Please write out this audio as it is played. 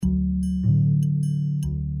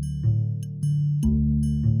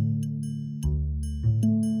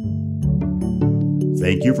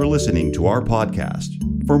Thank you for listening to our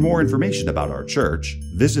podcast. For more information about our church,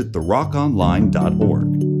 visit therockonline.org.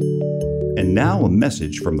 And now a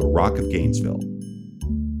message from the Rock of Gainesville.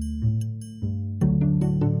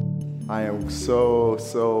 I am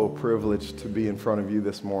so privileged to be in front of you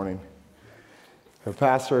this morning.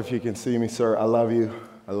 Pastor, if you can see me, sir, I love you.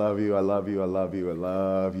 I love you, I love you, I love you, I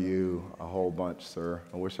love you a whole bunch, sir.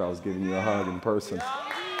 I wish I was giving you a hug in person.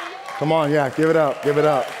 Come on, yeah, give it up, give it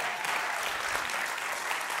up.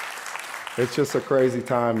 It's just a crazy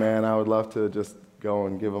time, man. I would love to just go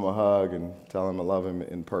and give him a hug and tell him I love him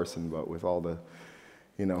in person, but with all the,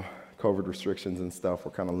 COVID restrictions and stuff,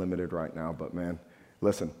 we're kind of limited right now. But man,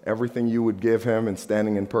 listen, everything you would give him and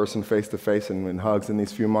standing in person face to face and in hugs in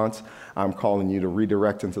these few months, I'm calling you to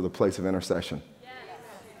redirect into the place of intercession. Yes.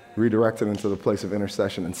 Redirect it into the place of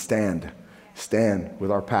intercession and stand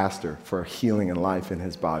with our pastor for healing and life in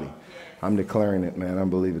his body. I'm declaring it, man. I'm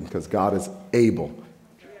believing because God is able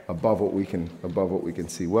above what we can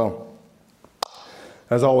see. Well,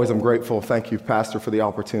 as always, I'm grateful. Thank you, Pastor, for the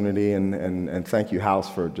opportunity, and thank you,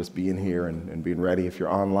 House, for just being here and being ready. If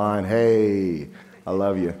you're online, hey, I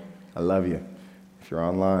love you. I love you. If you're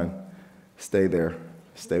online, stay there.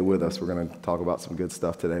 Stay with us. We're going to talk about some good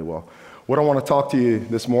stuff today. Well, what I want to talk to you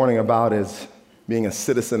this morning about is being a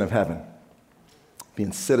citizen of heaven,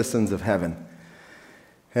 being citizens of heaven.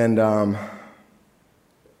 And, a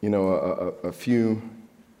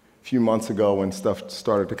few months ago when stuff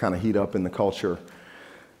started to kind of heat up in the culture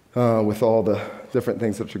with all the different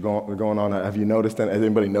things that are going on, has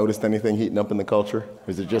anybody noticed anything heating up in the culture?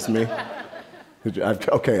 Is it just me?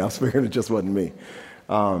 Okay, I was figuring it just wasn't me.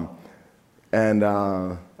 I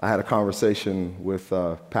had a conversation with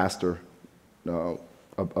Pastor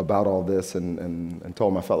about all this and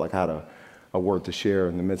told him I felt like I had a word to share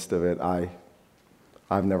in the midst of it.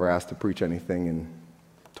 I've never asked to preach anything in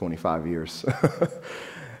 25 years.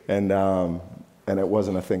 And it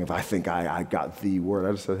wasn't a thing of, I think I got the word.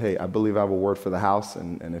 I just said, hey, I believe I have a word for the house,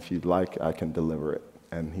 and if you'd like, I can deliver it.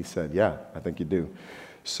 And he said, yeah, I think you do.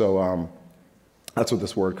 So that's what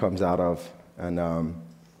this word comes out of. And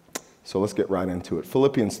so let's get right into it.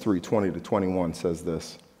 Philippians 3:20-21 says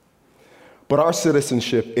this. But our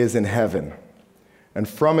citizenship is in heaven, and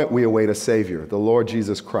from it we await a Savior, the Lord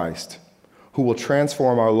Jesus Christ, who will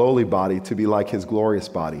transform our lowly body to be like his glorious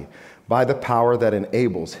body, by the power that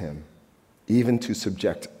enables him even to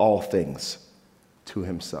subject all things to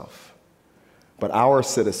himself. But our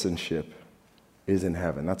citizenship is in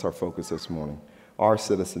heaven. That's our focus this morning. Our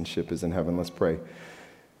citizenship is in heaven. Let's pray.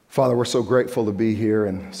 Father, we're so grateful to be here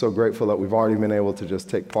and so grateful that we've already been able to just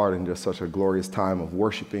take part in just such a glorious time of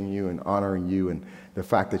worshiping you and honoring you. And the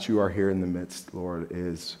fact that you are here in the midst, Lord,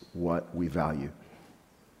 is what we value.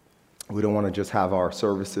 We don't want to just have our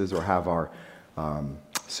services or have our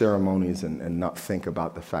ceremonies and not think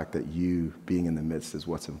about the fact that you being in the midst is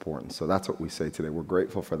what's important. So that's what we say today. We're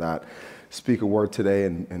grateful for that. Speak a word today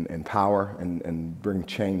and power and bring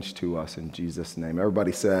change to us in Jesus' name.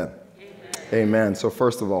 Everybody said, Amen. So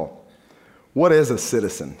first of all, what is a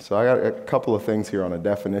citizen? So I got a couple of things here on a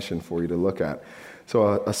definition for you to look at.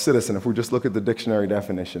 So a citizen, if we just look at the dictionary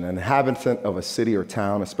definition, an inhabitant of a city or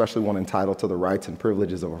town, especially one entitled to the rights and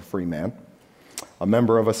privileges of a free man, a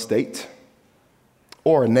member of a state,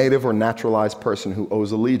 or a native or naturalized person who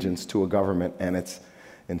owes allegiance to a government and it's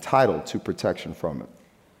entitled to protection from it.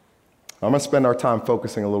 I'm going to spend our time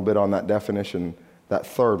focusing a little bit on that definition, that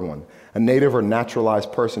third one. A native or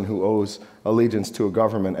naturalized person who owes allegiance to a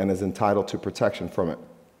government and is entitled to protection from it.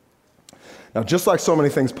 Now, just like so many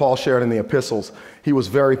things Paul shared in the epistles, he was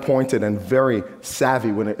very pointed and very savvy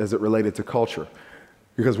as it related to culture.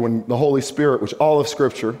 Because when the Holy Spirit, which all of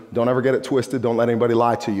Scripture, don't ever get it twisted, don't let anybody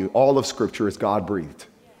lie to you, all of Scripture is God-breathed.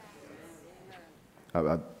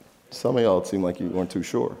 Some of y'all, it seemed like you weren't too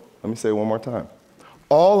sure. Let me say it one more time.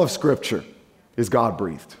 All of Scripture is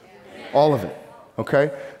God-breathed. All of it,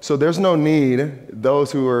 okay? So there's no need,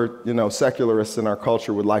 those who are, secularists in our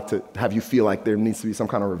culture would like to have you feel like there needs to be some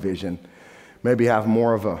kind of revision, maybe have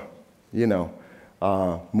more of a,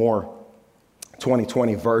 more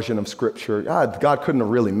 2020 version of Scripture. God couldn't have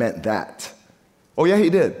really meant that. Oh, yeah, he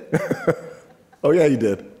did. Oh, yeah, he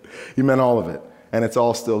did. He meant all of it, and it's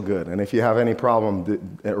all still good. And if you have any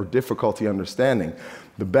problem or difficulty understanding,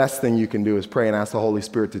 the best thing you can do is pray and ask the Holy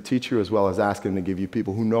Spirit to teach you, as well as ask him to give you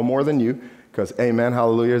people who know more than you, because amen,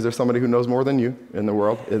 hallelujah, is there somebody who knows more than you in the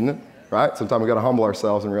world, isn't it? Right? Sometimes we've got to humble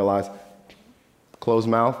ourselves and realize closed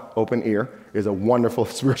mouth, open ear is a wonderful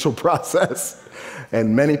spiritual process.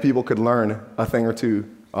 And many people could learn a thing or two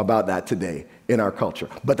about that today in our culture.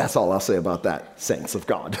 But that's all I'll say about that, saints of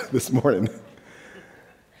God, this morning.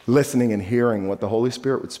 listening and hearing what the Holy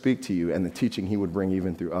Spirit would speak to you and the teaching he would bring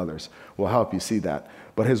even through others will help you see that.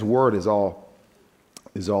 But his word is all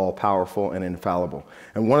powerful and infallible.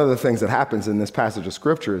 And one of the things that happens in this passage of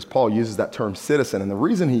scripture is Paul uses that term citizen. And the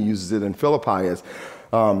reason he uses it in Philippi is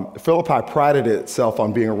Philippi prided itself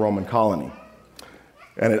on being a Roman colony.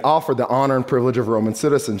 And it offered the honor and privilege of Roman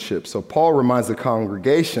citizenship. So Paul reminds the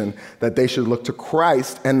congregation that they should look to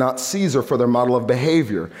Christ and not Caesar for their model of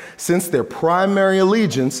behavior, since their primary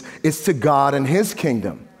allegiance is to God and his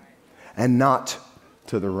kingdom and not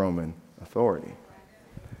to the Roman authority.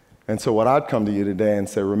 And so what I'd come to you today and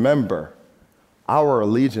say, remember, our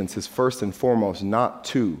allegiance is first and foremost not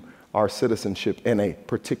to our citizenship in a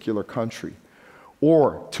particular country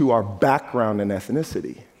or to our background and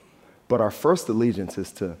ethnicity. But our first allegiance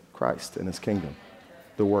is to Christ and his kingdom,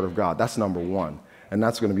 the word of God. That's number one. And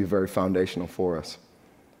that's going to be very foundational for us.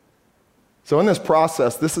 So in this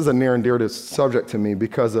process, this is a near and dear subject to me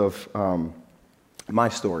because of my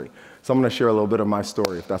story. So I'm going to share a little bit of my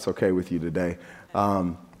story, if that's okay with you today.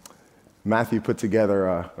 Matthew put together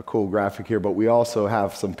a cool graphic here, but we also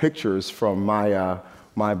have some pictures from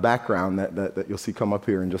my background that you'll see come up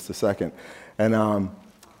here in just a second. And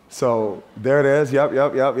so there it is. Yep.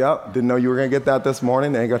 Didn't know you were going to get that this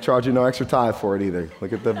morning. They ain't going to charge you no extra tithe for it either.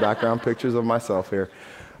 Look at the background pictures of myself here.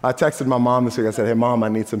 I texted my mom this week. I said, hey, Mom, I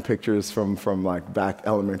need some pictures from like back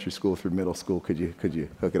elementary school through middle school. Could you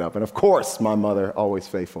hook it up? And of course, my mother, always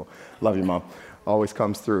faithful. Love you, Mom. Always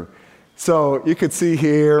comes through. So you could see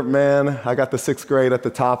here, man, I got the 6th grade at the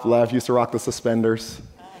top left. Used to rock the suspenders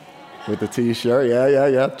with the T-shirt.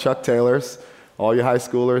 Yeah. Chuck Taylors. All you high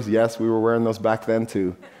schoolers, yes, we were wearing those back then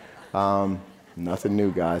too. Nothing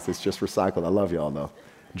new, guys. It's just recycled. I love y'all, though.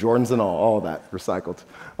 Jordans and all that, recycled.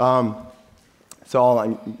 So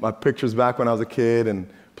all my pictures back when I was a kid and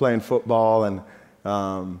playing football. And,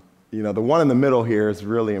 the one in the middle here is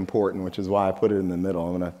really important, which is why I put it in the middle.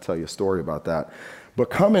 I'm going to tell you a story about that. But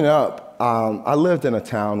coming up, I lived in a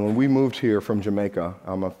town when we moved here from Jamaica.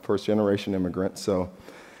 I'm a first-generation immigrant. So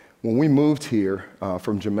when we moved here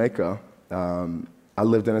from Jamaica, I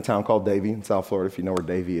lived in a town called Davie in South Florida, if you know where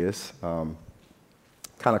Davie is. Kind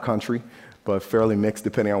of country, but fairly mixed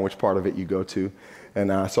depending on which part of it you go to.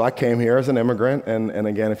 And so I came here as an immigrant, and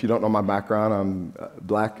again, if you don't know my background, I'm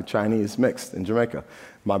black, Chinese, mixed in Jamaica.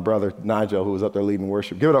 My brother, Nigel, who was up there leading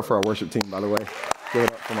worship. Give it up for our worship team, by the way. Give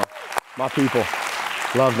it up for my people.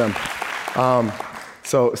 Love them.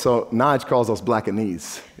 So Nigel calls us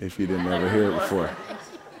Blackanese, if you didn't ever hear it before.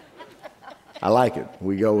 I like it.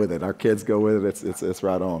 We go with it. Our kids go with it. It's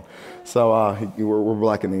right on. So we're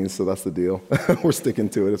Blackanese, so that's the deal. We're sticking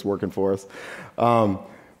to it. It's working for us.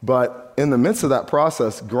 But in the midst of that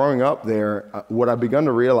process, growing up there, what I begun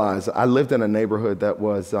to realize, I lived in a neighborhood that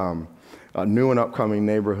was a new and upcoming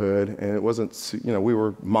neighborhood, and it wasn't, we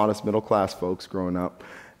were modest middle-class folks growing up,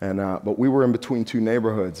 but we were in between two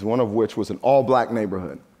neighborhoods, one of which was an all-black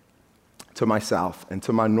neighborhood to my south, and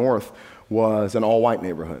to my north was an all-white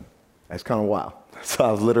neighborhood. It's kind of wild. So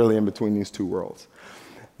I was literally in between these two worlds.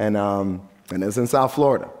 And it was in South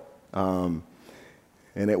Florida. And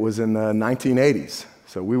it was in the 1980s.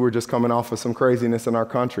 So we were just coming off of some craziness in our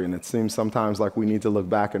country. And it seems sometimes like we need to look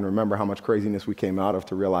back and remember how much craziness we came out of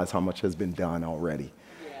to realize how much has been done already.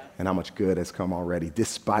 Yeah. And how much good has come already,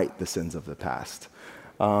 despite the sins of the past.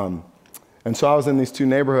 And so I was in these two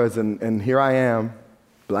neighborhoods, and here I am,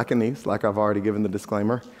 Blackanese, like I've already given the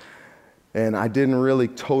disclaimer. And I didn't really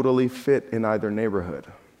totally fit in either neighborhood.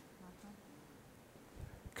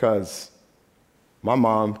 Because my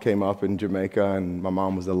mom came up in Jamaica, and my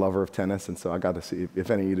mom was a lover of tennis, and so I got to see,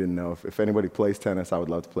 if any of you didn't know, if anybody plays tennis, I would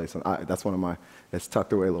love to play some. That's one of my, it's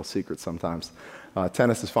tucked away little secrets sometimes.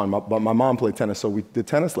 Tennis is fun, but my mom played tennis, so we did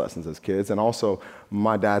tennis lessons as kids, and also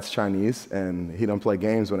my dad's Chinese, and he don't play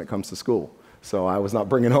games when it comes to school. So I was not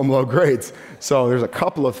bringing home low grades. So there's a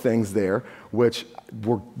couple of things there which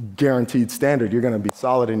were guaranteed standard. You're going to be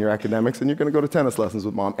solid in your academics, and you're going to go to tennis lessons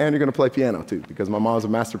with Mom, and you're going to play piano too, because my mom's a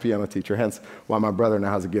master piano teacher, hence why my brother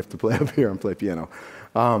now has a gift to play up here and play piano.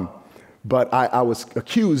 But I was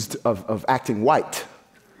accused of acting white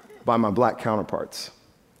by my black counterparts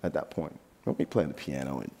at that point. Don't be playing the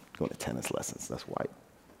piano and going to tennis lessons, that's white.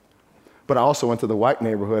 But I also went to the white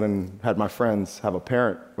neighborhood and had my friends have a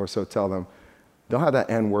parent or so tell them, don't have that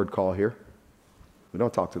N-word call here. We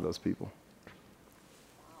don't talk to those people.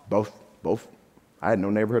 Both. I had no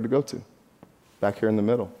neighborhood to go to. Back here in the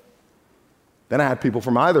middle. Then I had people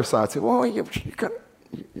from either side say, well, your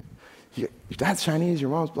dad's Chinese, your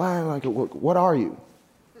mom's black. Like, what are you?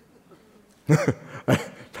 I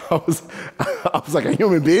was like a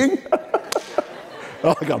human being?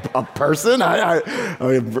 Like a person? I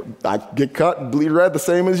mean, I get cut and bleed red the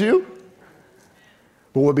same as you?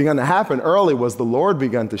 But what began to happen early was the Lord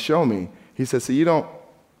began to show me. He said, see, you don't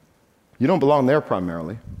belong there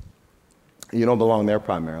primarily. You don't belong there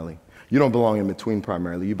primarily. You don't belong in between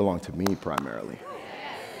primarily. You belong to me primarily.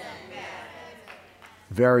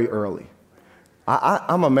 Very early.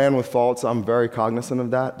 I'm a man with faults. I'm very cognizant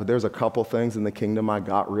of that. But there's a couple things in the kingdom I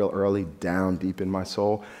got real early down deep in my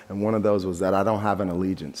soul. And one of those was that I don't have an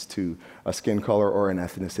allegiance to a skin color or an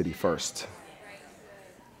ethnicity first.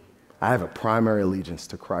 I have a primary allegiance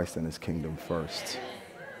to Christ and his kingdom first.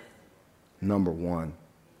 Number one.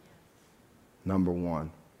 Number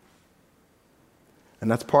one. And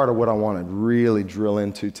that's part of what I want to really drill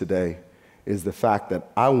into today is the fact that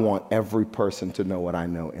I want every person to know what I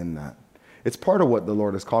know in that. It's part of what the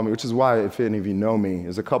Lord has called me, which is why, if any of you know me,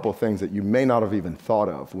 there's a couple of things that you may not have even thought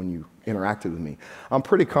of when you interacted with me. I'm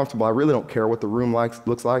pretty comfortable. I really don't care what the room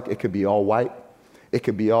looks like. It could be all white. It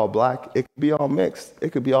could be all black. It could be all mixed.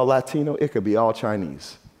 It could be all Latino. It could be all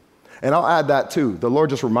Chinese. And I'll add that too. The Lord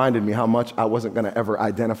just reminded me how much I wasn't going to ever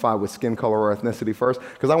identify with skin color or ethnicity first,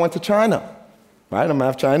 because I went to China, right? I'm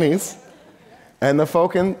half Chinese. And the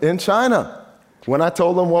folk in China, when I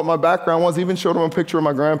told them what my background was, even showed them a picture of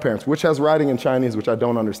my grandparents, which has writing in Chinese, which I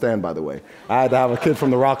don't understand, by the way. I had to have a kid from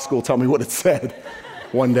the rock school tell me what it said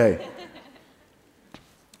one day.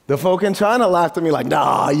 The folk in China laughed at me like,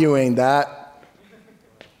 nah, you ain't that.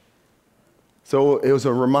 So it was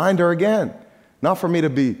a reminder again, not for me to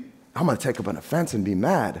be, I'm going to take up an offense and be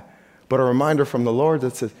mad, but a reminder from the Lord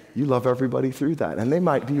that says, you love everybody through that. And they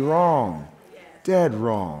might be wrong, dead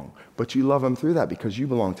wrong, but you love them through that because you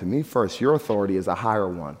belong to me first. Your authority is a higher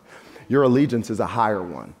one. Your allegiance is a higher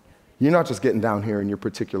one. You're not just getting down here in your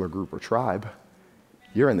particular group or tribe.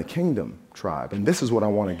 You're in the kingdom tribe. And this is what I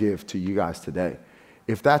want to give to you guys today.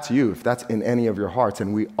 If that's you, if that's in any of your hearts,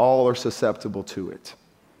 and we all are susceptible to it,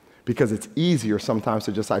 because it's easier sometimes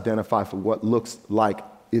to just identify for what looks like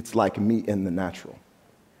it's like me in the natural.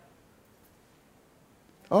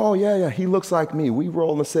 Oh, yeah, he looks like me. We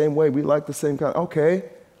roll in the same way. We like the same kind. Okay.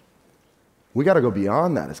 We got to go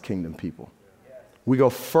beyond that as kingdom people. We go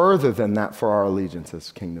further than that for our allegiance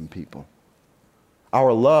as kingdom people.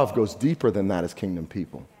 Our love goes deeper than that as kingdom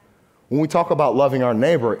people. When we talk about loving our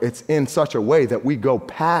neighbor, it's in such a way that we go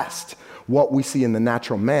past what we see in the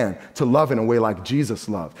natural man to love in a way like Jesus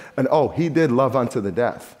loved. And he did love unto the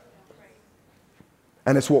death.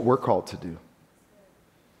 And it's what we're called to do.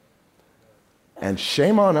 And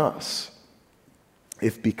shame on us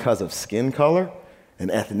if because of skin color and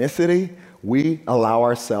ethnicity, we allow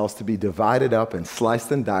ourselves to be divided up and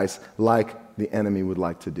sliced and diced like the enemy would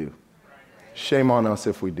like to do. Shame on us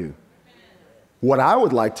if we do. What I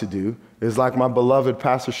would like to do is like my beloved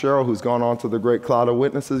Pastor Cheryl, who's gone on to the great cloud of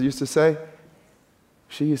witnesses, used to say.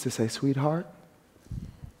 She used to say, sweetheart,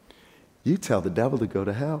 you tell the devil to go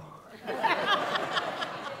to hell.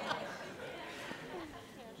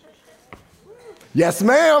 Yes,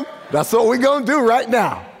 ma'am. That's what we're going to do right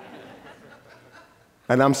now.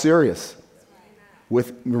 And I'm serious.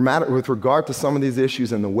 With regard to some of these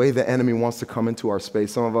issues and the way the enemy wants to come into our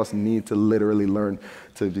space, some of us need to literally learn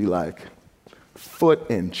to be like, foot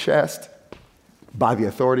in chest, by the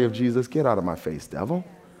authority of Jesus, get out of my face, devil.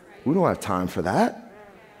 We don't have time for that.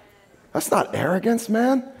 That's not arrogance,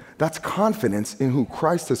 man. That's confidence in who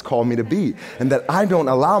Christ has called me to be, and that I don't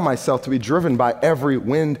allow myself to be driven by every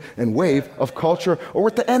wind and wave of culture or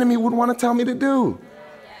what the enemy would want to tell me to do.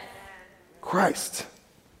 Christ,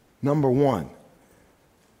 number one.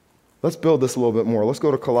 Let's build this a little bit more. Let's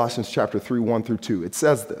go to Colossians chapter 3, 1 through 2. It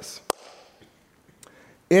says this.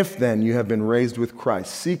 If then you have been raised with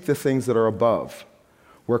Christ, seek the things that are above,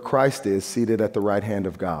 where Christ is seated at the right hand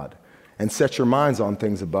of God, and set your minds on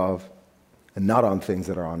things above and not on things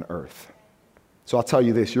that are on earth. So I'll tell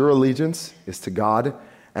you this, your allegiance is to God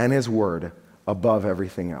and his word above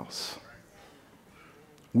everything else.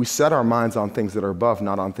 We set our minds on things that are above,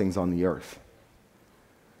 not on things on the earth.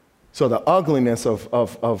 So the ugliness of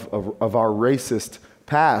our racist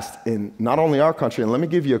past in not only our country, and let me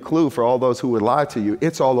give you a clue for all those who would lie to you,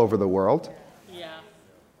 it's all over the world. Yeah.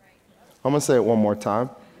 I'm going to say it one more time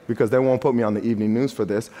because they won't put me on the evening news for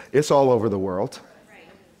this. It's all over the world.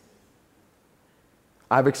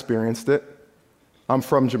 I've experienced it. I'm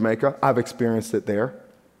from Jamaica. I've experienced it there.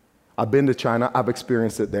 I've been to China. I've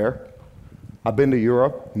experienced it there. I've been to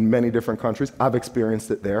Europe, many different countries. I've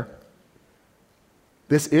experienced it there.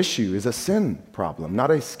 This issue is a sin problem,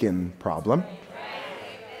 not a skin problem.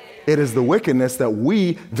 It is the wickedness that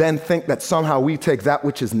we then think that somehow we take that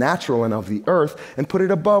which is natural and of the earth and put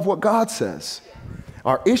it above what God says.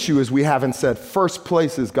 Our issue is we haven't said first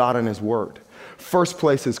place is God and his word. first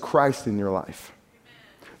place is Christ in your life.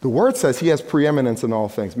 The word says he has preeminence in all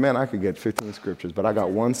things. Man, I could get 15 scriptures, but I got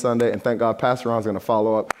one Sunday, and thank God Pastor Ron's going to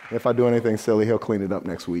follow up. If I do anything silly, he'll clean it up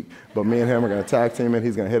next week. But me and him are going to tag team it.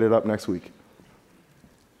 He's going to hit it up next week.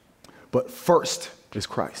 But first is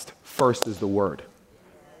Christ. First is the word.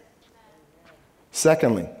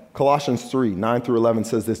 Secondly, Colossians 3, 9 through 11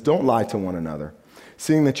 says this, don't lie to one another,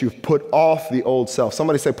 seeing that you've put off the old self.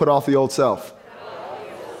 Somebody say, put off the old self.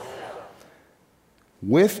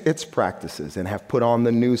 With its practices, and have put on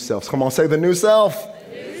the new self. Come on, say the new self.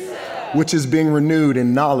 The new self. Which is being renewed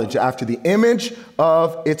in knowledge after the image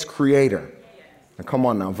of its creator. Now come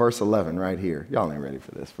on now, verse 11 right here. Y'all ain't ready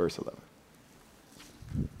for this. Verse 11.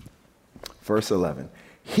 Verse 11.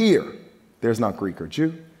 Here, there's not Greek or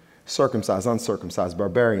Jew, circumcised, uncircumcised,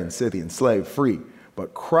 barbarian, Scythian, slave, free,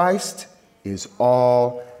 but Christ is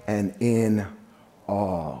all and in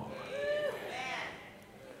all.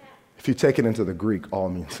 If you take it into the Greek, all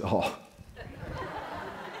means all.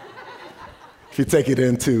 If you take it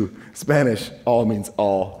into Spanish, all means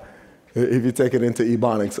all. If you take it into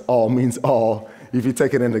Ebonics, all means all. If you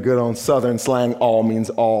take it into good old Southern slang, all means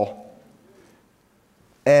all.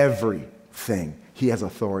 Everything he has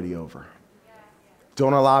authority over.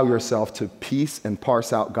 Don't allow yourself to piece and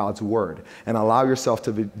parse out God's word and allow yourself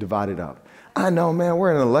to be divided up. I know, man, we're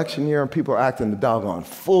in an election year and people are acting the doggone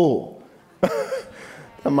fool.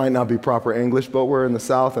 That might not be proper English, but we're in the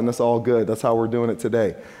South and it's all good. That's how we're doing it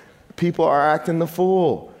today. People are acting the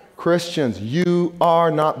fool. Christians, you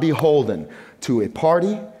are not beholden to a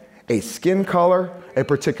party, a skin color, a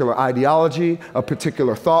particular ideology, a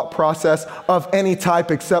particular thought process of any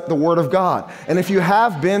type except the Word of God. And if you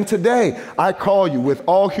have been today, I call you with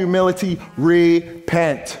all humility,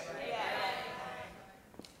 repent.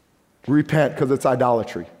 Repent, because it's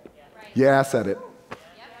idolatry. Yeah, I said it.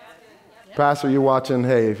 Pastor, you're watching,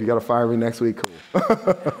 hey, if you got to fire me next week, cool.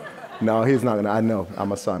 No, he's not going to. I know.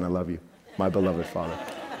 I'm a son. I love you. My beloved father.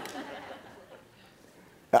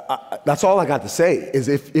 That's all I got to say is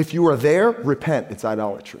if you are there, repent. It's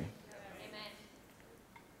idolatry. Amen.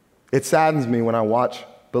 It saddens me when I watch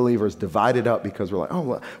believers divided up because we're like,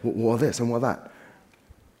 oh, well, this and well, that.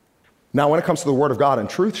 Now, when it comes to the Word of God and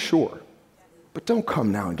truth, sure. But don't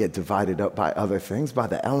come now and get divided up by other things, by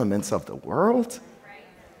the elements of the world.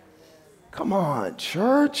 Come on,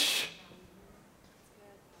 church.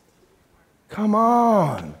 Come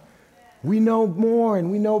on. We know more and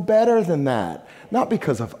we know better than that. Not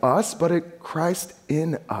because of us, but Christ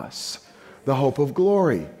in us, the hope of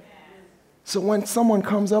glory. So when someone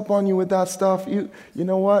comes up on you with that stuff, you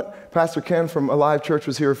know what? Pastor Ken from Alive Church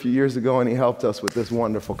was here a few years ago and he helped us with this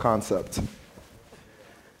wonderful concept.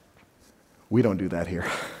 We don't do that here.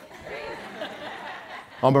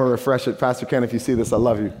 I'm going to refresh it. Pastor Ken, if you see this, I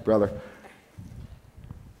love you, brother.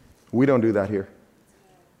 We don't do that here.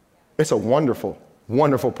 It's a wonderful,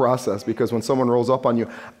 wonderful process because when someone rolls up on you,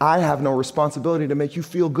 I have no responsibility to make you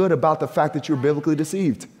feel good about the fact that you're biblically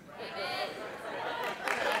deceived.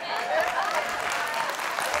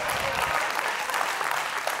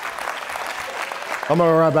 I'm going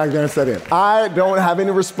to run back there and set in. I don't have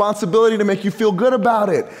any responsibility to make you feel good about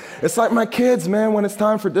it. It's like my kids, man, when it's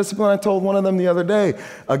time for discipline. I told one of them the other day,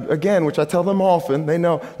 again, which I tell them often, they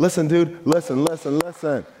know, listen, dude, listen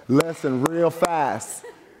real fast.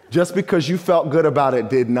 Just because you felt good about it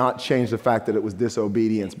did not change the fact that it was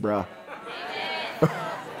disobedience, bruh.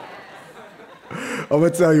 I'm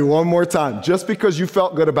going to tell you one more time. Just because you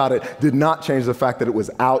felt good about it did not change the fact that it was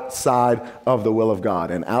outside of the will of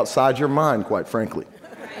God and outside your mind, quite frankly.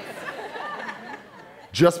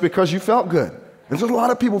 Just because you felt good. There's a lot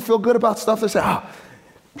of people feel good about stuff. They say,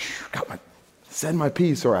 said my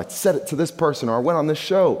piece, or I said it to this person, or I went on this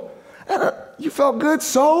show. And you felt good,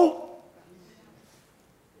 so?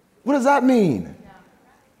 What does that mean?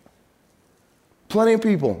 Plenty of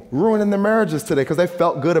people ruining their marriages today because they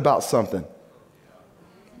felt good about something.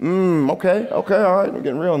 Okay, all right, we're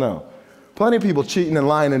getting real now. Plenty of people cheating and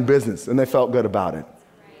lying in business, and they felt good about it.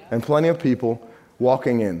 And plenty of people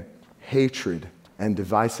walking in hatred and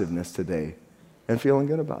divisiveness today and feeling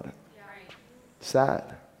good about it.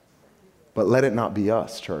 Sad. But let it not be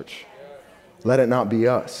us, church. Let it not be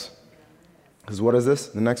us. Because what is this?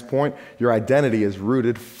 The next point, your identity is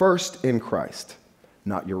rooted first in Christ,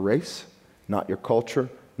 not your race, not your culture,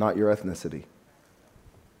 not your ethnicity.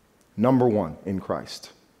 Number one, in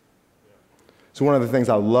Christ. So one of the things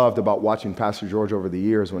I loved about watching Pastor George over the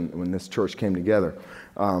years when this church came together,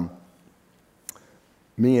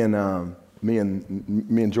 me and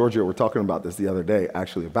Giorgio were talking about this the other day,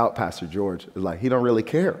 actually, about Pastor George. Like, he don't really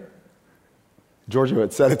care. Giorgio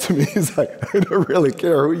had said it to me. He's like, I don't really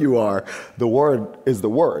care who you are. The word is the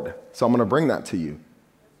word. So I'm going to bring that to you.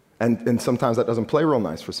 And sometimes that doesn't play real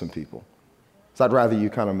nice for some people. So I'd rather you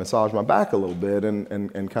kind of massage my back a little bit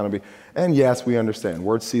and kind of be, and yes, we understand.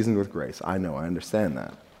 Words seasoned with grace. I know, I understand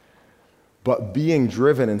that. But being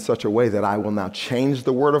driven in such a way that I will now change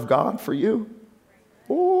the word of God for you,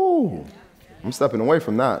 ooh, I'm stepping away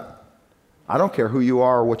from that. I don't care who you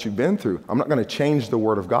are or what you've been through. I'm not going to change the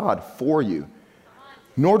word of God for you.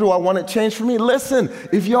 Nor do I want it changed for me. Listen,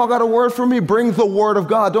 if y'all got a word for me, bring the word of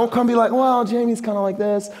God. Don't come be like, well, Jamie's kind of like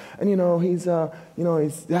this. And, he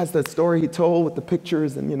has that story he told with the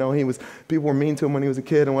pictures. And, people were mean to him when he was a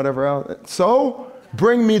kid and whatever else. So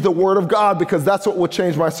bring me the word of God, because that's what will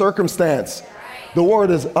change my circumstance. The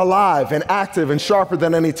word is alive and active and sharper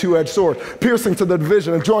than any two-edged sword, piercing to the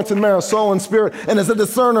division of joints and marrow, soul and spirit, and is a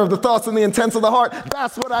discerner of the thoughts and the intents of the heart.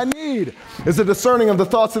 That's what I need, is a discerning of the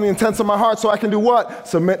thoughts and the intents of my heart, so I can do what?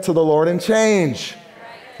 Submit to the Lord and change.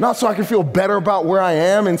 Not so I can feel better about where I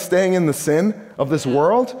am and staying in the sin of this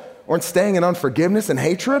world, or in staying in unforgiveness and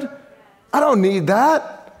hatred. I don't need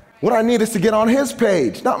that. What I need is to get on his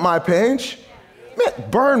page, not my page.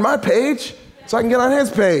 Man, burn my page so I can get on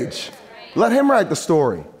his page. Let him write the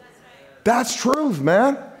story. That's truth,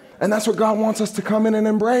 man. And that's what God wants us to come in and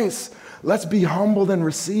embrace. Let's be humbled and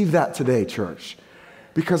receive that today, church,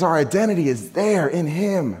 because our identity is there in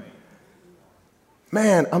him.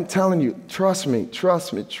 Man, I'm telling you, trust me.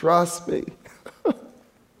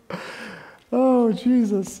 Oh,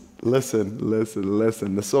 Jesus. Listen.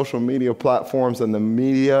 The social media platforms and the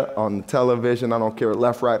media on the television, I don't care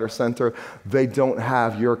left, right, or center, they don't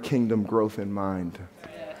have your kingdom growth in mind.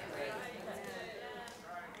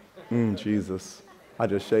 Jesus. I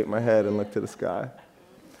just shake my head and look to the sky.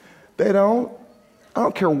 They don't. I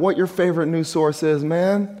don't care what your favorite news source is,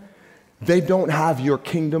 man. They don't have your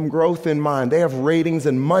kingdom growth in mind. They have ratings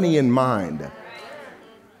and money in mind.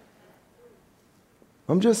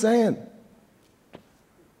 I'm just saying.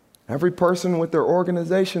 Every person with their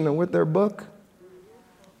organization and with their book.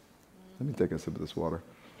 Let me take a sip of this water.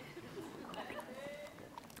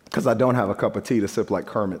 Because I don't have a cup of tea to sip like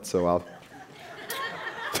Kermit, so I'll...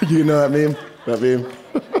 You know that meme?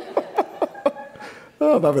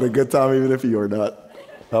 Oh, I'm having a good time even if you're not.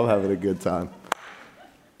 I'm having a good time.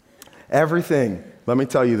 Everything, let me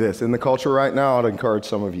tell you this, in the culture right now, I'd encourage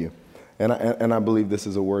some of you, and I believe this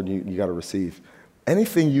is a word you got to receive.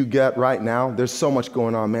 Anything you get right now, there's so much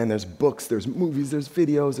going on, man. There's books, there's movies, there's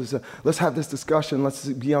videos. Let's have this discussion. Let's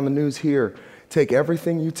be on the news here. Take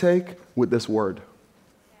everything you take with this word.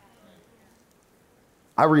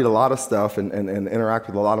 I read a lot of stuff and interact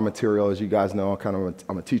with a lot of material. As you guys know,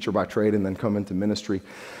 I'm a teacher by trade and then come into ministry.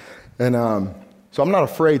 And so I'm not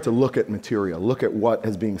afraid to look at material, look at what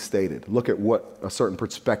is being stated, look at what a certain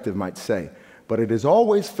perspective might say. But it is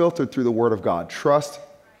always filtered through the Word of God. Trust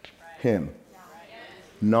Him,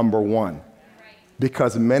 number one.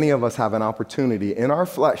 Because many of us have an opportunity in our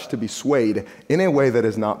flesh to be swayed in a way that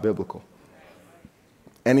is not biblical.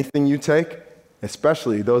 Anything you take,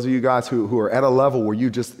 especially those of you guys who are at a level where you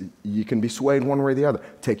can be swayed one way or the other.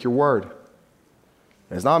 Take your word.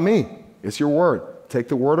 It's not me. It's your word. Take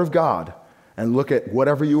the word of God and look at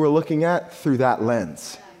whatever you are looking at through that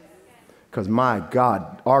lens. Because my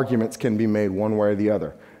God, arguments can be made one way or the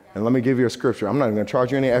other. And let me give you a scripture. I'm not even going to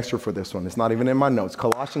charge you any extra for this one. It's not even in my notes.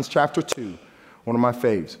 Colossians chapter 2, one of my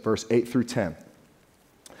faves, verse 8 through 10.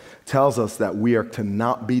 Tells us that we are to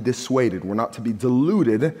not be dissuaded. We're not to be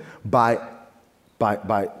deluded by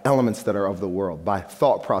elements that are of the world, by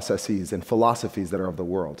thought processes and philosophies that are of the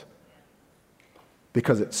world.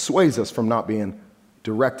 Because it sways us from not being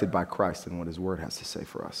directed by Christ and what His Word has to say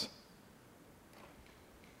for us.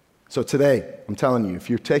 So today, I'm telling you, if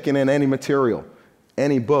you're taking in any material,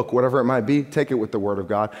 any book, whatever it might be, take it with the Word of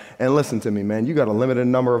God. And listen to me, man, you got a limited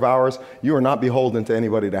number of hours. You are not beholden to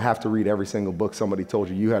anybody to have to read every single book somebody told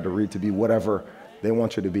you had to read to be whatever they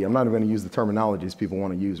want you to be. I'm not even going to use the terminologies people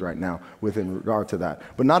want to use right now within regard to that.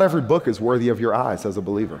 But not every book is worthy of your eyes as a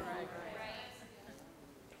believer.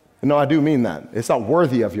 No, I do mean that. It's not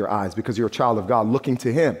worthy of your eyes because you're a child of God looking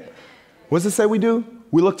to Him. What does it say we do?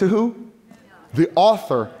 We look to who? The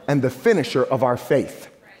author and the finisher of our faith,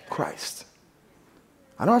 Christ.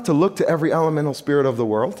 I don't have to look to every elemental spirit of the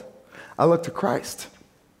world. I look to Christ.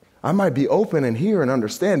 I might be open and hear and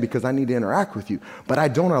understand because I need to interact with you, but I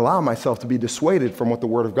don't allow myself to be dissuaded from what the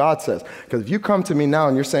Word of God says. Because if you come to me now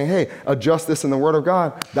and you're saying, hey, adjust this in the Word of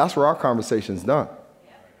God, that's where our conversation's done.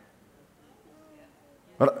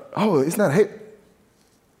 But, it's not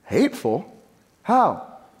hateful.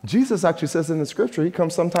 How? Jesus actually says in the scripture, He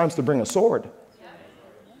comes sometimes to bring a sword.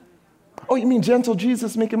 Oh, you mean gentle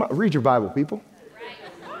Jesus? Read your Bible, people.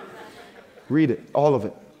 Read it, all of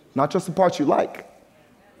it. Not just the parts you like,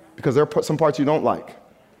 because there are some parts you don't like.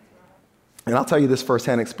 And I'll tell you this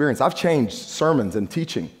firsthand experience. I've changed sermons and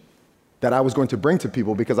teaching that I was going to bring to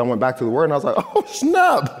people because I went back to the Word and I was like, oh,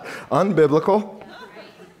 snap, unbiblical.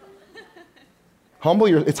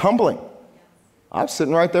 It's humbling. I was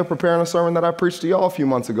sitting right there preparing a sermon that I preached to y'all a few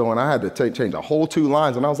months ago, and I had to change a whole 2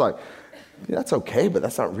 lines, and I was like, yeah, that's okay, but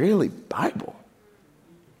that's not really Bible.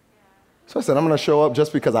 So I said, I'm going to show up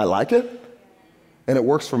just because I like it, and it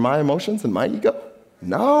works for my emotions and my ego?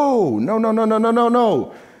 No.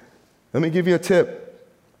 Let me give you a tip.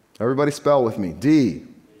 Everybody spell with me. D-I-E.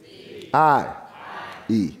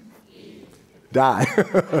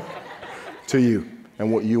 Die to you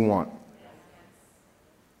and what you want.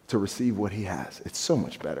 To receive what he has. It's so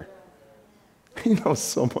much better. He knows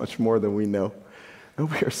so much more than we know.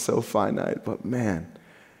 And we are so finite, but man,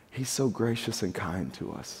 he's so gracious and kind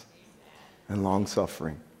to us and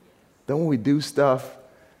long-suffering. Then when we do stuff,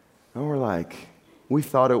 and we're like, we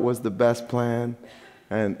thought it was the best plan,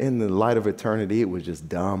 and in the light of eternity, it was just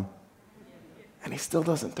dumb. And he still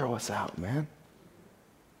doesn't throw us out, man.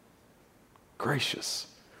 Gracious,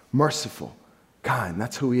 merciful, kind,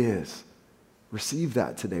 that's who he is. Receive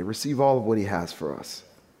that today. Receive all of what he has for us.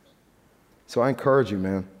 So I encourage you,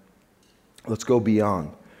 man. Let's go beyond.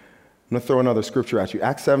 I'm going to throw another scripture at you.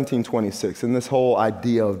 Acts 17:26. In this whole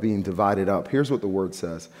idea of being divided up, here's what the word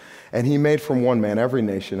says. And he made from one man every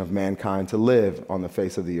nation of mankind to live on the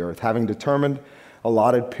face of the earth, having determined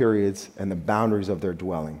allotted periods and the boundaries of their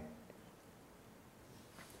dwelling.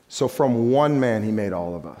 So from one man he made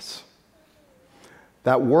all of us.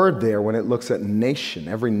 That word there, when it looks at nation,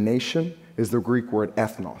 every nation, is the Greek word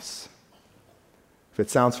ethnos. If it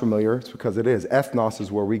sounds familiar, it's because it is. Ethnos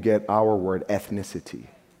is where we get our word ethnicity.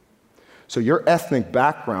 So your ethnic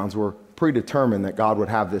backgrounds were predetermined that God would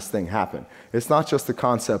have this thing happen. It's not just the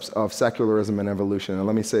concepts of secularism and evolution. And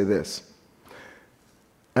let me say this.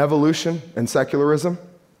 Evolution and secularism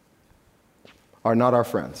are not our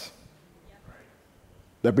friends.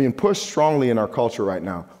 They're being pushed strongly in our culture right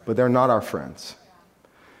now, but they're not our friends.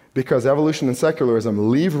 Because evolution and secularism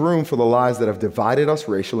leave room for the lies that have divided us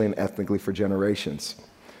racially and ethnically for generations,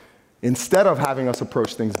 instead of having us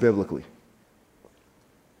approach things biblically.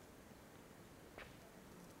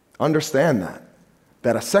 Understand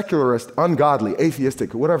that a secularist, ungodly,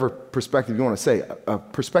 atheistic, whatever perspective you want to say, a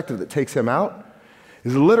perspective that takes him out,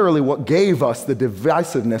 is literally what gave us the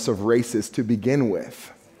divisiveness of races to begin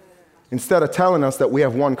with. Instead of telling us that we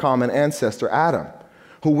have one common ancestor, Adam,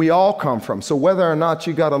 who we all come from. So whether or not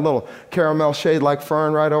you got a little caramel shade like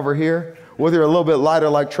Fern right over here, whether you're a little bit lighter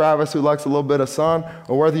like Travis who likes a little bit of sun,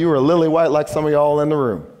 or whether you were lily white like some of y'all in the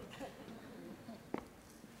room.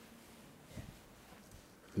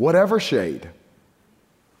 Whatever shade,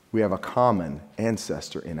 we have a common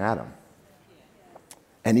ancestor in Adam.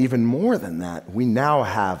 And even more than that, we now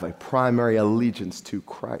have a primary allegiance to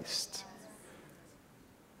Christ.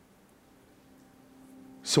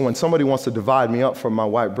 So when somebody wants to divide me up from my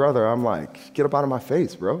white brother, I'm like, get up out of my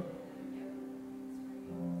face, bro.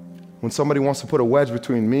 When somebody wants to put a wedge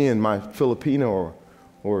between me and my Filipino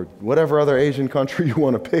or whatever other Asian country you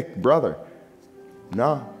want to pick, brother,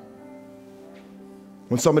 nah.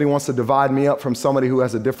 When somebody wants to divide me up from somebody who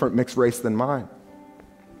has a different mixed race than mine,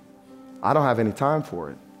 I don't have any time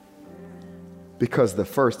for it. Because the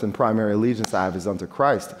first and primary allegiance I have is unto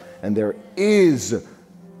Christ, and there is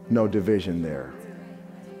no division there.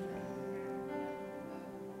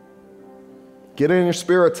 Get it in your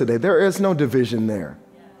spirit today. There is no division there.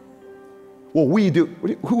 Well, we do.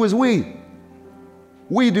 Who is we?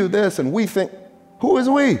 We do this and we think. Who is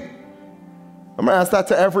we? I'm going to ask that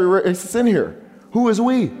to every race that's in here. Who is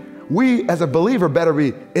we? We, as a believer, better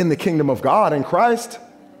be in the kingdom of God in Christ.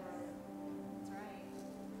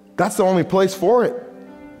 That's the only place for it.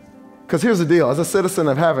 Because here's the deal. As a citizen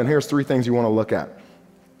of heaven, here's 3 things you want to look at.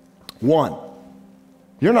 1,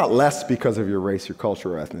 you're not less because of your race, your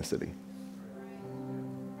culture, or ethnicity.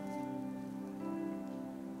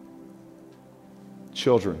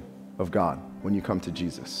 Children of God, when you come to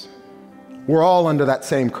Jesus. We're all under that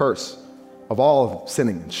same curse of all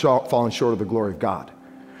sinning and falling short of the glory of God.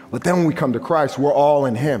 But then when we come to Christ, we're all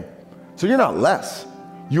in him. So you're not less.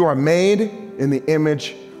 You are made in the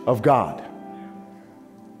image of God.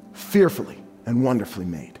 Fearfully and wonderfully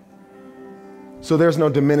made. So there's no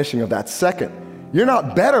diminishing of that. Second, you're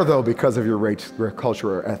not better though because of your race, your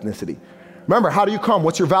culture, or ethnicity. Remember, how do you come?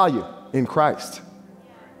 What's your value? In Christ.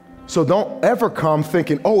 So don't ever come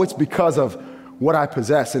thinking, oh, it's because of what I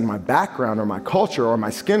possess in my background or my culture or my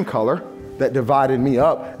skin color that divided me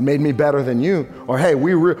up, made me better than you. Or hey,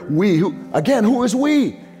 who is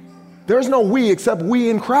we? There's no we except we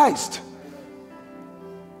in Christ.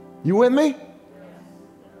 You with me?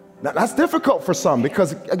 Now, that's difficult for some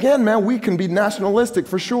because, again, man, we can be nationalistic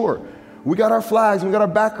for sure. We got our flags, we got our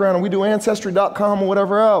background, and we do Ancestry.com or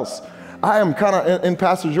whatever else. I am kind of in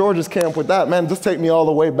Pastor George's camp with that. Man, just take me all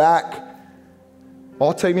the way back.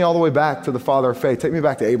 Take me all the way back to the father of faith. Take me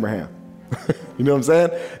back to Abraham. You know what I'm saying?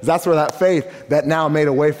 That's where that faith that now made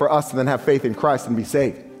a way for us to then have faith in Christ and be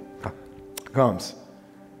saved comes.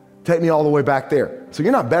 Take me all the way back there. So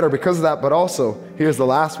you're not better because of that, but also, here's the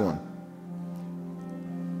last one.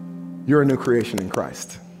 You're a new creation in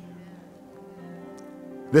Christ.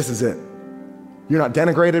 This is it. You're not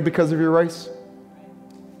denigrated because of your race.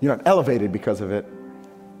 You're not elevated because of it.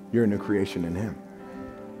 You're a new creation in Him.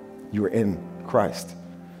 You are in Christ.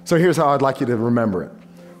 So here's how I'd like you to remember it.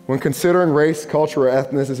 When considering race, culture, or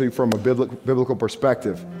ethnicity from a biblical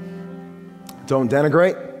perspective, don't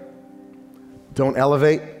denigrate, don't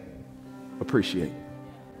elevate, appreciate.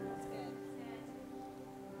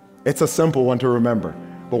 It's a simple one to remember.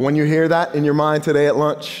 But when you hear that in your mind today at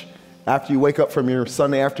lunch, after you wake up from your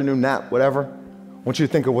Sunday afternoon nap, whatever, I want you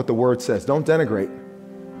to think of what the word says. Don't denigrate.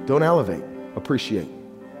 Don't elevate. Appreciate.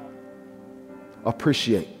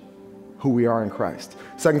 Appreciate who we are in Christ.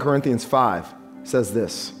 2 Corinthians 5 says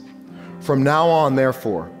this. From now on,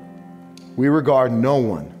 therefore, we regard no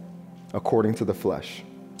one according to the flesh.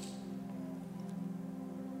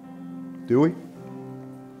 Do we?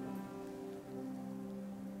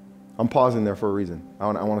 I'm pausing there for a reason. I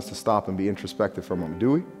want us to stop and be introspective for a moment.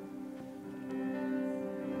 Do we?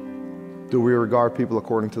 Do we regard people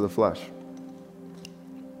according to the flesh?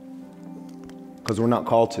 Because we're not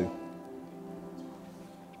called to.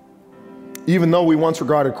 Even though we once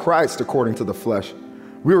regarded Christ according to the flesh,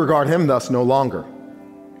 we regard him thus no longer.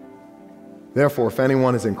 Therefore, if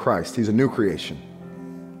anyone is in Christ, he's a new creation.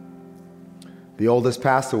 The old has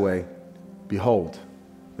passed away. Behold,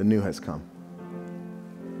 the new has come.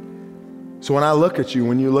 So when I look at you,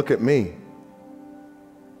 when you look at me,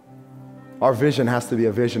 our vision has to be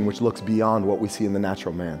a vision which looks beyond what we see in the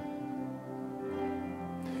natural man.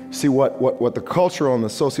 See, what the cultural and the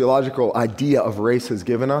sociological idea of race has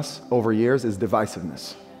given us over years is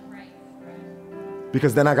divisiveness.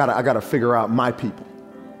 Because then I gotta figure out my people.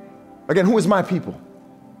 Again, who is my people?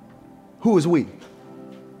 Who is we?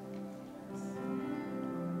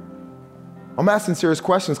 I'm asking serious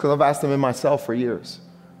questions because I've asked them in myself for years.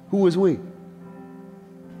 Who is we?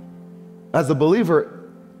 As a believer,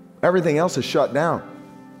 everything else is shut down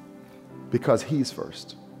because he's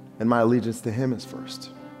first, and my allegiance to him is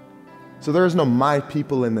first. So there is no my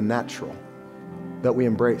people in the natural that we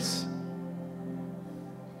embrace.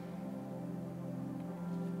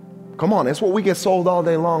 Come on, it's what we get sold all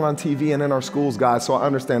day long on TV and in our schools, guys, so I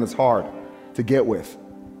understand it's hard to get with.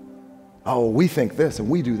 Oh, we think this, and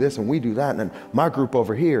we do this, and we do that, and then my group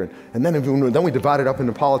over here, and then we divide it up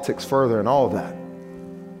into politics further and all of that.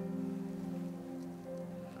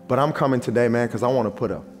 But I'm coming today, man, because I want to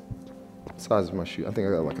put a size of my shoe. I think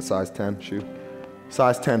I got like a size 10 shoe.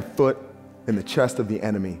 Size 10 foot in the chest of the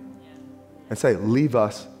enemy and say, leave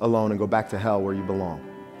us alone and go back to hell where you belong.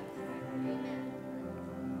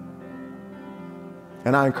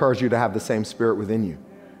 And I encourage you to have the same spirit within you.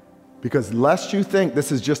 Because lest you think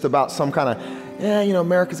this is just about some kind of,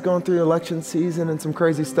 America's going through election season and some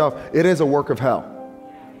crazy stuff. It is a work of hell.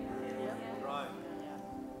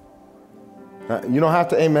 You don't have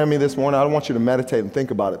to amen me this morning. I don't want you to meditate and think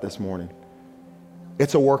about it this morning.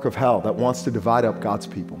 It's a work of hell that wants to divide up God's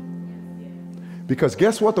people. Because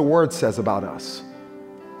guess what the word says about us?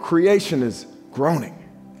 Creation is groaning,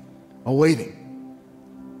 awaiting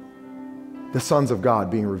the sons of God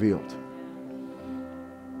being revealed.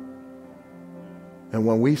 And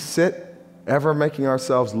when we sit ever making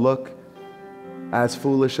ourselves look as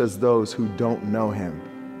foolish as those who don't know him,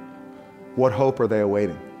 what hope are they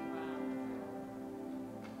awaiting?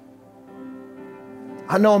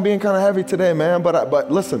 I know I'm being kind of heavy today, man,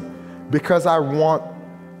 but listen, because I want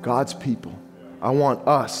God's people, I want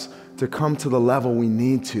us to come to the level we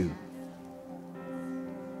need to.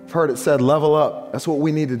 I've heard it said, level up. That's what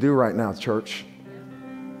we need to do right now, church.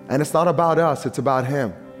 And it's not about us, it's about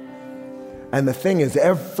him. And the thing is,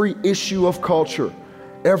 every issue of culture,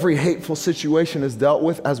 every hateful situation is dealt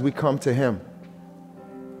with as we come to him.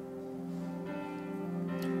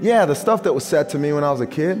 Yeah, the stuff that was said to me when I was a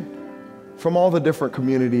kid, from all the different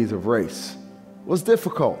communities of race, was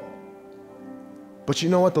difficult. But you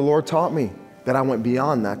know what the Lord taught me? That I went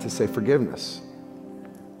beyond that to say forgiveness.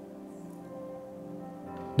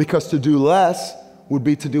 Because to do less would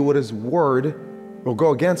be to do what his word, or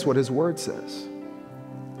go against what his word says.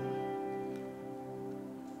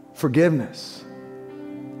 Forgiveness,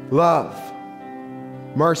 love,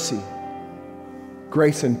 mercy,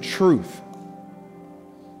 grace and truth.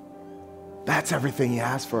 That's everything he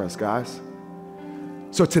has for us, guys.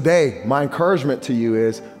 So today, my encouragement to you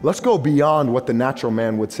is, let's go beyond what the natural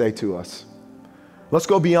man would say to us. Let's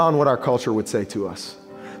go beyond what our culture would say to us.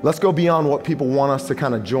 Let's go beyond what people want us to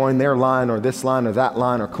kind of join their line or this line or that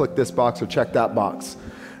line or click this box or check that box.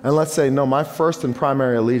 And let's say, no, my first and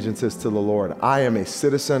primary allegiance is to the Lord. I am a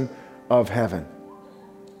citizen of heaven.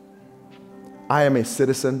 I am a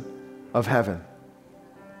citizen of heaven.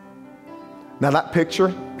 Now that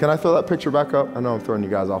picture, can I throw that picture back up? I know I'm throwing you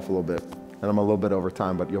guys off a little bit, and I'm a little bit over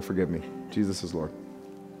time, but you'll forgive me. Jesus is Lord.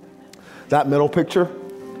 That middle picture,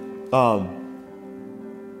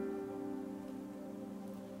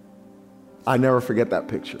 I never forget that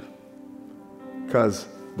picture, because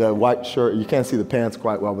the white shirt, you can't see the pants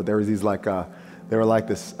quite well, but there was these like, they were like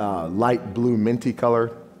this light blue minty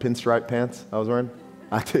color pinstripe pants I was wearing.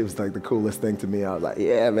 It was like the coolest thing to me. I was like,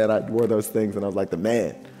 yeah, man, I wore those things, and I was like the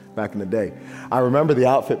man back in the day. I remember the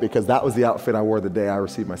outfit because that was the outfit I wore the day I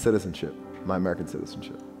received my citizenship, my American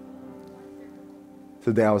citizenship. It's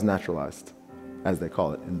the day I was naturalized, as they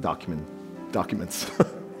call it in documents.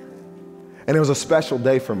 And it was a special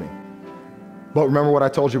day for me. But remember what I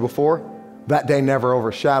told you before? That day never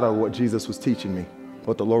overshadowed what Jesus was teaching me,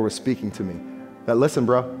 what the Lord was speaking to me. That listen,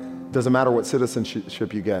 bro, doesn't matter what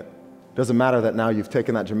citizenship you get. Doesn't matter that now you've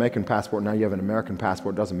taken that Jamaican passport, now you have an American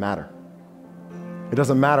passport. Doesn't matter. It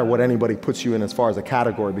doesn't matter what anybody puts you in as far as a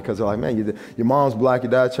category, because they're like, man, your mom's black,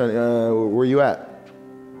 your dad's Chinese, where you at?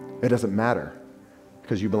 It doesn't matter,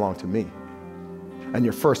 because you belong to me. And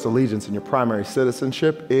your first allegiance and your primary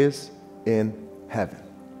citizenship is in heaven.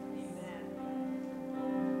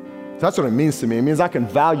 That's what it means to me. It means I can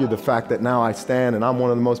value the fact that now I stand and I'm one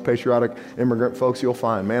of the most patriotic immigrant folks you'll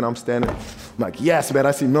find. Man, I'm standing, I'm like, yes, man,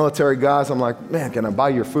 I see military guys. I'm like, man, can I buy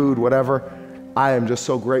your food, whatever? I am just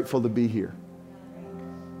so grateful to be here.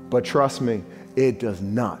 But trust me, it does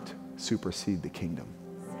not supersede the kingdom.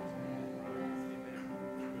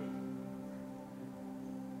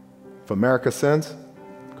 If America sins,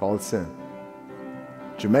 call it sin.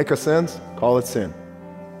 Jamaica sins, call it sin.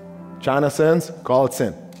 China sins, call it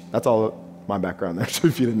sin. That's all my background there,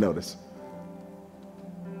 if you didn't notice.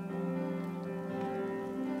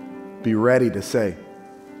 Be ready to say,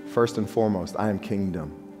 first and foremost, I am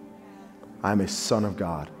kingdom. I am a son of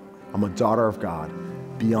God. I'm a daughter of God.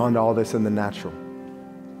 Beyond all this in the natural.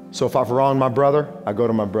 So if I've wronged my brother, I go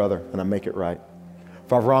to my brother and I make it right.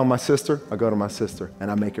 If I've wronged my sister, I go to my sister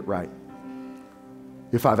and I make it right.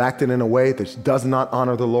 If I've acted in a way that does not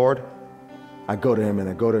honor the Lord, I go to him and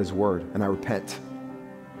I go to his word and I repent.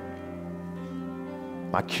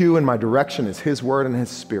 My cue and my direction is his word and his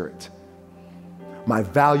spirit. My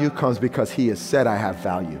value comes because he has said I have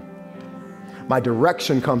value. My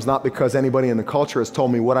direction comes not because anybody in the culture has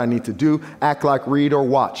told me what I need to do, act like, read, or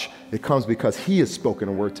watch. It comes because he has spoken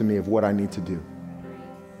a word to me of what I need to do.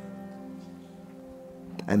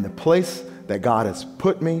 And the place that God has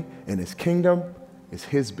put me in his kingdom is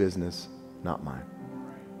his business, not mine.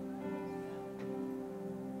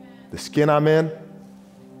 The skin I'm in,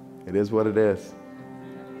 it is what it is.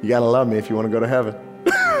 You gotta love me if you want to go to heaven.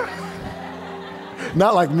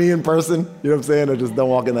 Not like me in person, you know what I'm saying? Or just don't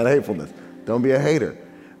walk in that hatefulness. Don't be a hater.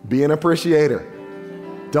 Be an appreciator.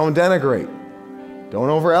 Don't denigrate. Don't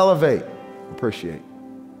over elevate. Appreciate.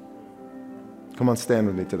 Come on, stand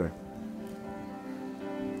with me today.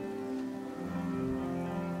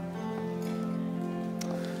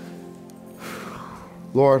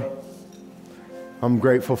 Lord, I'm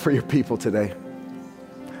grateful for your people today.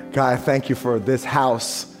 God, I thank you for this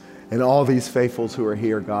house and all these faithfuls who are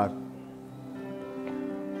here, God.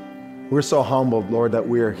 We're so humbled, Lord, that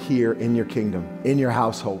we're here in your kingdom, in your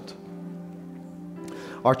household.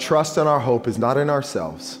 Our trust and our hope is not in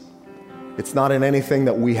ourselves. It's not in anything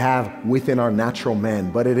that we have within our natural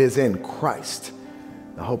man, but it is in Christ,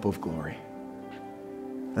 the hope of glory.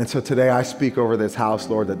 And so today I speak over this house,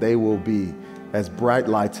 Lord, that they will be as bright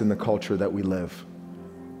lights in the culture that we live.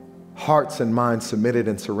 Hearts and minds submitted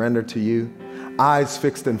and surrendered to you. Eyes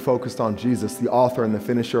fixed and focused on Jesus, the author and the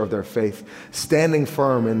finisher of their faith, standing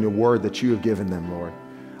firm in the word that you have given them, Lord.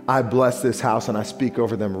 I bless this house and I speak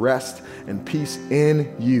over them rest and peace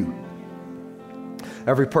in you.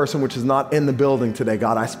 Every person which is not in the building today,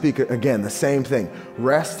 God, I speak again, the same thing.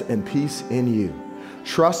 Rest and peace in you.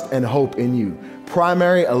 Trust and hope in you.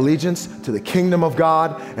 Primary allegiance to the kingdom of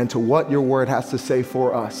God and to what your word has to say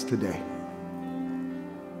for us today.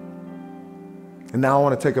 And now I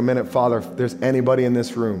want to take a minute, Father, if there's anybody in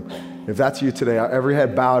this room, if that's you today, every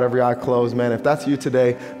head bowed, every eye closed, man, if that's you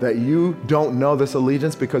today, that you don't know this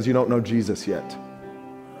allegiance because you don't know Jesus yet.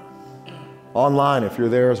 Online, if you're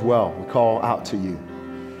there as well, we call out to you.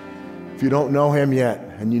 If you don't know him yet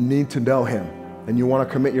and you need to know him and you want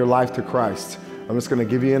to commit your life to Christ, I'm just going to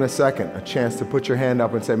give you in a second a chance to put your hand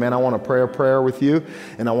up and say, man, I want to pray a prayer with you,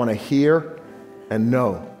 and I want to hear and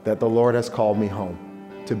know that the Lord has called me home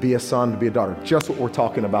to be a son, to be a daughter. Just what we're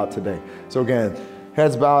talking about today. So again,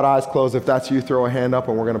 heads bowed, eyes closed. If that's you, throw a hand up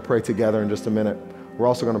and we're going to pray together in just a minute. We're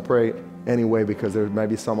also going to pray anyway because there may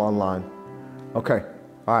be some online. Okay.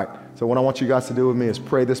 All right. So what I want you guys to do with me is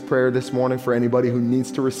pray this prayer this morning for anybody who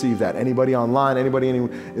needs to receive that. Anybody online, anybody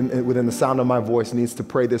within the sound of my voice needs to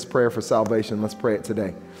pray this prayer for salvation. Let's pray it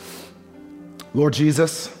today. Lord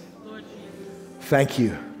Jesus, thank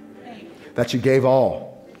you that you gave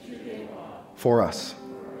all for us.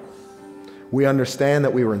 We understand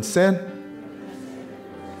that we were in sin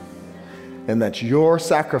and that your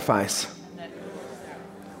sacrifice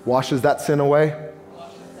washes that sin away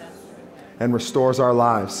and restores our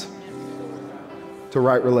lives to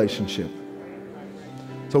right relationship.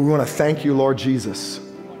 So we want to thank you, Lord Jesus,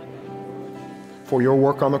 for your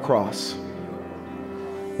work on the cross.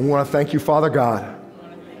 We want to thank you, Father God,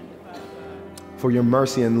 for your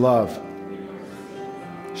mercy and love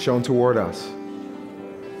shown toward us.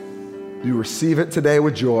 You receive it today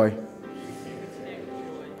with joy,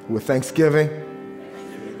 with thanksgiving,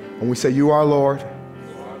 and we say, you are Lord,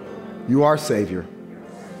 you are Savior.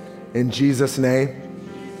 In Jesus' name.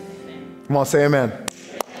 Come on, say amen.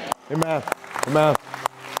 Amen. Amen.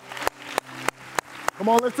 Come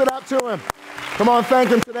on, lift it up to him. Come on, thank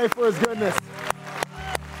him today for his goodness.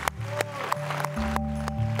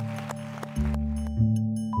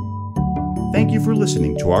 Thank you for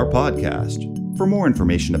listening to our podcast. For more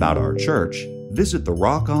information about our church, visit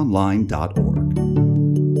therockonline.org.